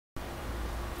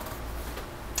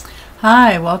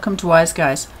Hi, welcome to Wise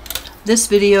Guys. This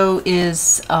video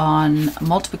is on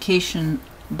multiplication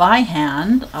by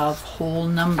hand of whole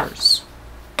numbers.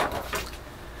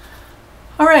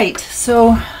 Alright,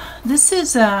 so this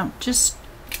is just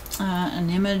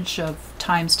an image of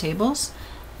times tables,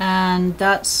 and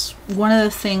that's one of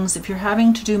the things. If you're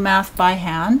having to do math by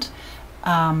hand,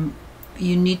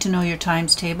 you need to know your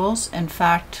times tables. In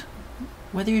fact,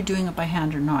 whether you're doing it by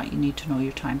hand or not, you need to know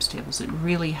your times tables. It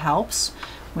really helps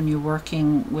when you're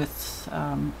working with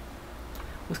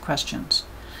questions,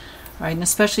 right? And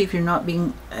especially if you're not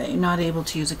able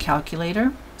to use a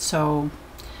calculator. So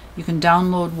you can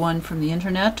download one from the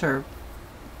internet, or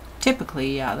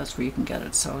typically, yeah, that's where you can get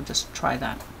it. So just try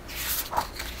that.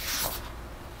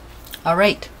 All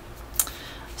right.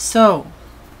 So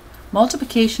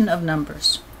multiplication of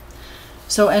numbers.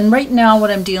 So, and right now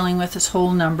what I'm dealing with is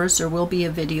whole numbers. There will be a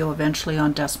video eventually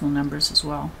on decimal numbers as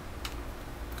well.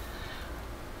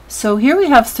 So here we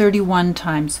have 31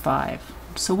 times 5.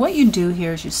 So what you do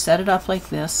here is you set it up like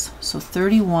this. So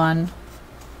 31,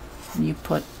 you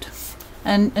put,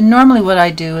 and normally what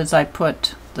I do is I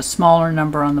put the smaller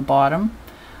number on the bottom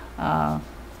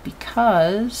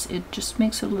because it just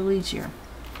makes it a little easier.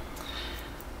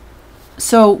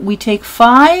 So we take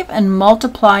 5 and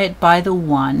multiply it by the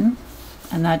 1,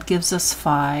 and that gives us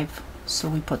 5. So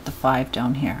we put the 5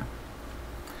 down here.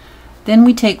 Then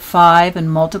we take 5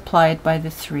 and multiply it by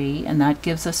the 3, and that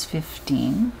gives us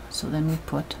 15. So then we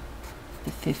put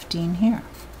the 15 here.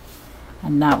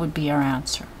 And that would be our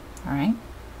answer. All right.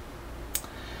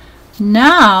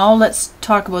 Now let's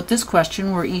talk about this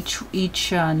question where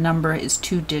each number is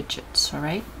 2 digits. All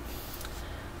right.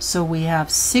 So we have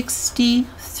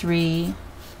 63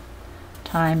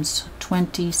 times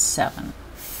 27.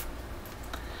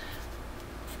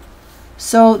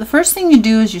 So the first thing you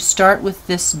do is you start with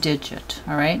this digit,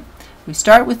 all right? We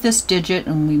start with this digit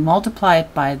and we multiply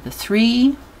it by the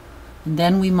 3, and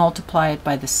then we multiply it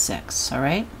by the 6, all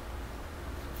right?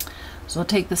 So I'll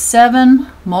take the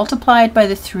 7, multiply it by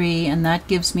the 3, and that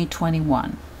gives me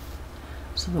 21.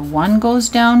 So the 1 goes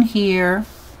down here,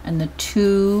 and the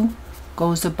 2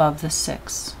 goes above the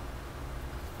 6.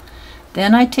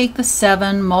 Then I take the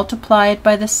 7, multiply it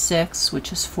by the 6,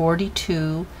 which is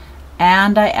 42,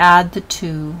 and I add the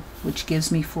 2, which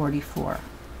gives me 44.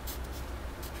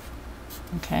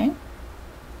 Okay.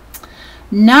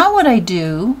 Now what I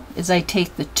do is I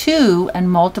take the 2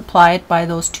 and multiply it by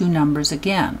those two numbers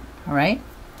again. All right.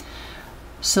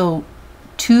 So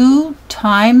 2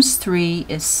 times 3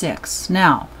 is 6.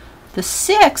 Now the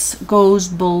 6 goes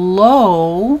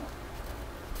below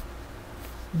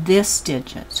this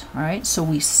digit. All right. So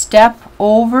we step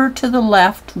over to the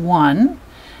left 1,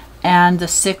 and the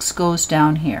 6 goes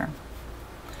down here.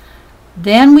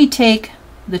 Then we take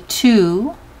the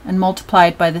 2 and multiply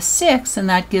it by the 6, and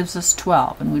that gives us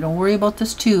 12. And we don't worry about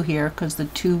this 2 here because the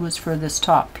 2 was for this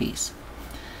top piece.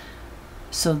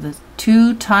 So the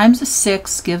 2 times the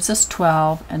 6 gives us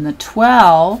 12, and the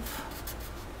 12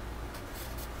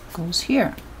 goes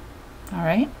here. All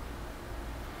right.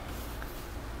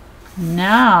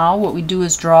 Now what we do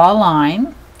is draw a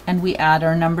line and we add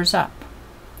our numbers up.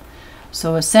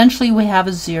 So essentially we have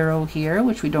a 0 here,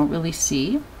 which we don't really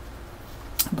see,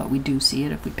 but we do see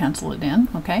it if we pencil it in,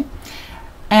 okay?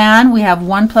 And we have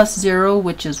 1 plus 0,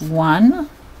 which is 1,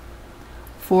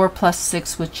 4 plus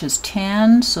 6, which is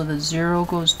 10, so the 0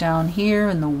 goes down here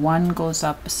and the 1 goes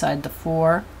up beside the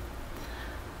 4.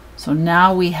 So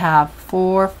now we have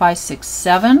 4, 5, 6,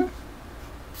 7,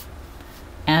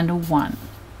 and a 1.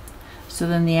 So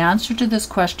then the answer to this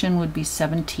question would be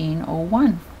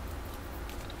 1701.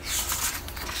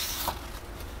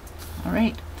 All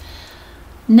right.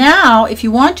 Now, if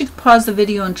you want, you can pause the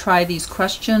video and try these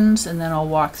questions, and then I'll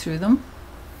walk through them.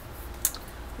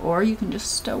 Or you can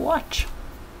just watch.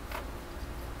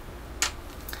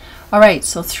 All right,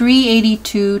 so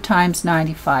 382 times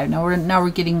 95. Now we're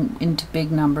getting into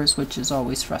big numbers, which is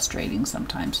always frustrating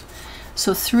sometimes.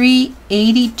 So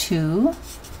 382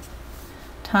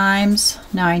 times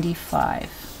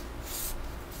 95.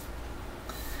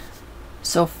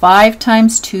 So 5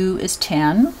 times 2 is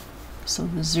 10. So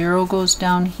the 0 goes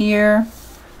down here,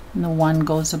 and the 1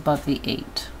 goes above the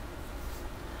 8.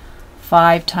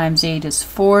 5 times 8 is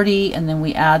 40, and then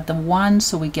we add the 1,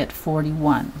 so we get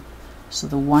 41. So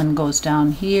the 1 goes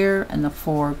down here, and the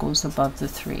 4 goes above the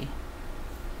 3.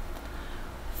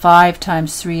 5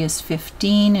 times 3 is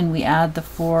 15, and we add the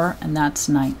 4, and that's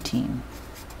 19.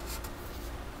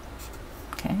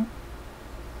 Okay.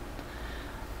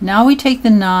 Now we take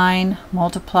the 9,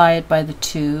 multiply it by the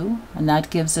 2, and that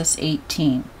gives us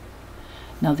 18.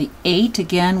 Now the 8,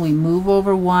 again, we move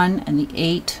over 1, and the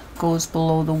 8 goes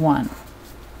below the 1.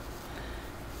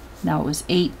 Now it was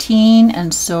 18,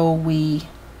 and so we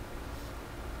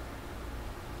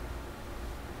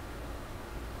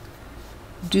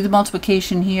do the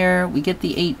multiplication here, we get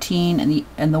the 18,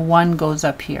 and the 1 goes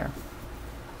up here.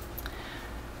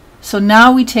 So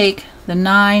now we take the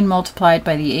 9 multiplied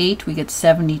by the 8, we get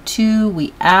 72,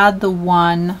 we add the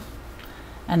 1,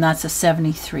 and that's a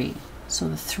 73. So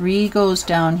the 3 goes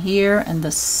down here, and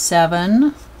the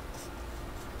 7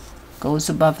 goes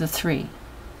above the 3.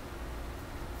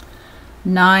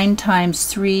 9 times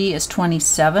 3 is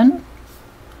 27.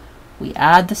 We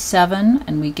add the 7,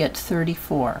 and we get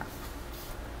 34.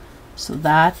 So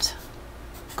that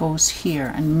goes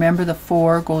here. And remember, the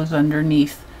 4 goes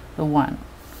underneath the 1.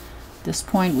 At this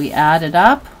point, we add it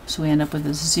up. So we end up with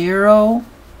a 0,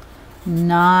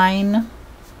 9.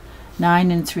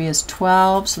 9 and 3 is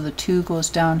 12. So the 2 goes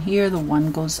down here. The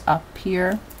 1 goes up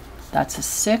here. That's a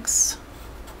 6.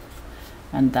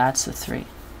 And that's a 3.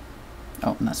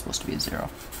 Oh, and that's supposed to be a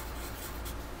 0.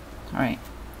 All right.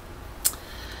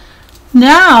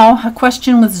 Now, a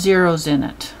question with zeros in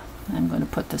it. I'm going to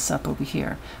put this up over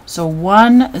here. So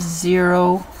 1,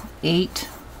 0, 8,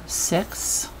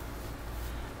 6,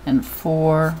 and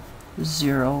 4,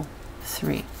 0,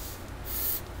 3.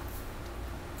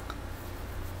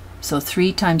 So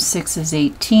 3 times 6 is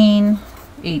 18.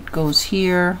 8 goes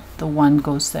here. The 1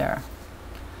 goes there.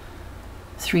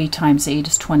 3 times 8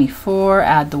 is 24.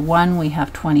 Add the 1, we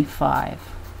have 25.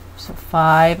 So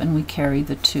 5, and we carry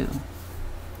the 2.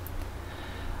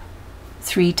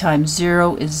 3 times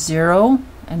 0 is 0,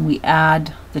 and we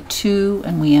add the 2,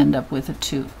 and we end up with a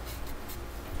 2.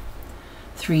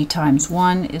 3 times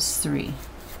 1 is 3.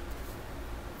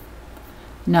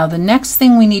 Now the next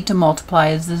thing we need to multiply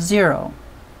is the 0.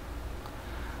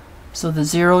 So the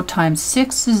 0 times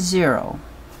 6 is 0.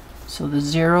 So the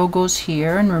 0 goes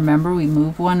here, and remember we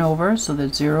move 1 over, so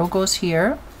the 0 goes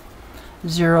here.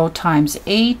 0 times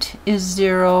 8 is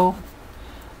 0.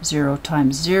 0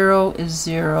 times 0 is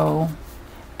 0.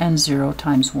 And 0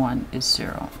 times 1 is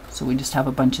 0. So we just have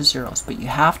a bunch of zeros, but you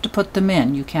have to put them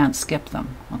in. You can't skip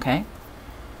them, okay?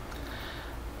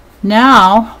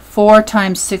 Now, 4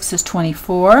 times 6 is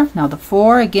 24. Now the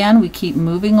 4, again, we keep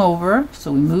moving over.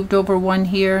 So we moved over 1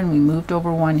 here, and we moved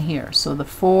over 1 here. So the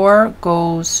 4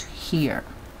 goes here,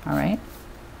 all right?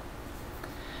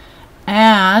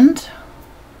 And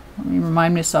let me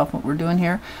remind myself what we're doing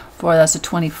here. 4, that's a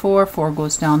 24. 4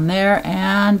 goes down there,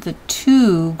 and the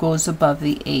 2 goes above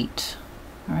the 8.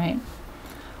 All right.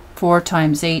 4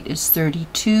 times 8 is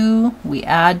 32. We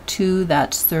add 2,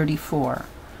 that's 34.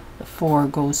 The 4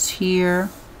 goes here,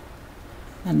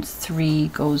 and 3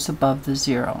 goes above the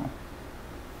 0.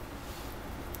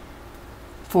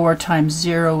 4 times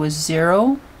 0 is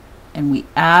 0, and we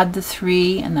add the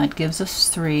 3, and that gives us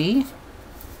 3.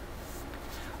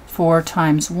 4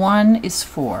 times 1 is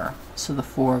 4, so the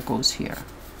 4 goes here.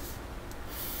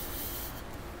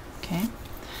 Okay,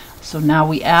 so now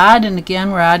we add, and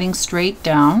again we're adding straight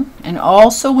down. And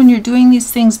also when you're doing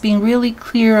these things, being really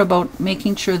clear about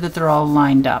making sure that they're all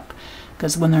lined up,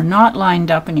 because when they're not lined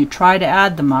up and you try to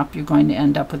add them up, you're going to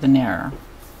end up with an error.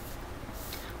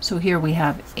 So here we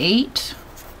have 8,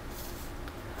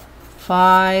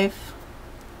 5,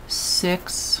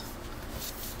 6,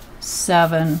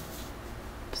 7,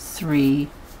 3,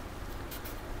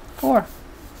 4.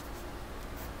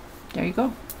 There you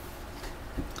go.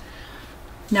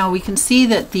 Now we can see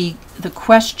that the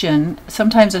question,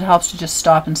 sometimes it helps to just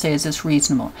stop and say, is this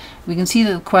reasonable? We can see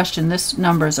that the question, this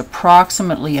number is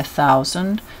approximately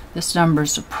 1,000. This number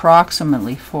is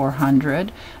approximately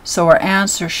 400. So our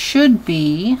answer should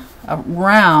be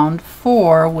around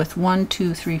 4 with 1,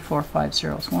 2, 3, 4, 5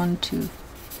 zeros. 1, 2.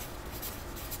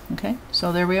 Okay,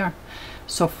 so there we are.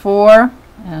 So 4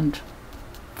 and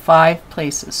 5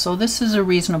 places. So this is a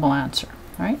reasonable answer,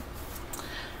 right?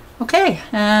 Okay,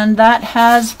 and that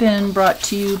has been brought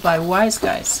to you by Wise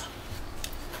Guys.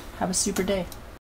 Have a super day.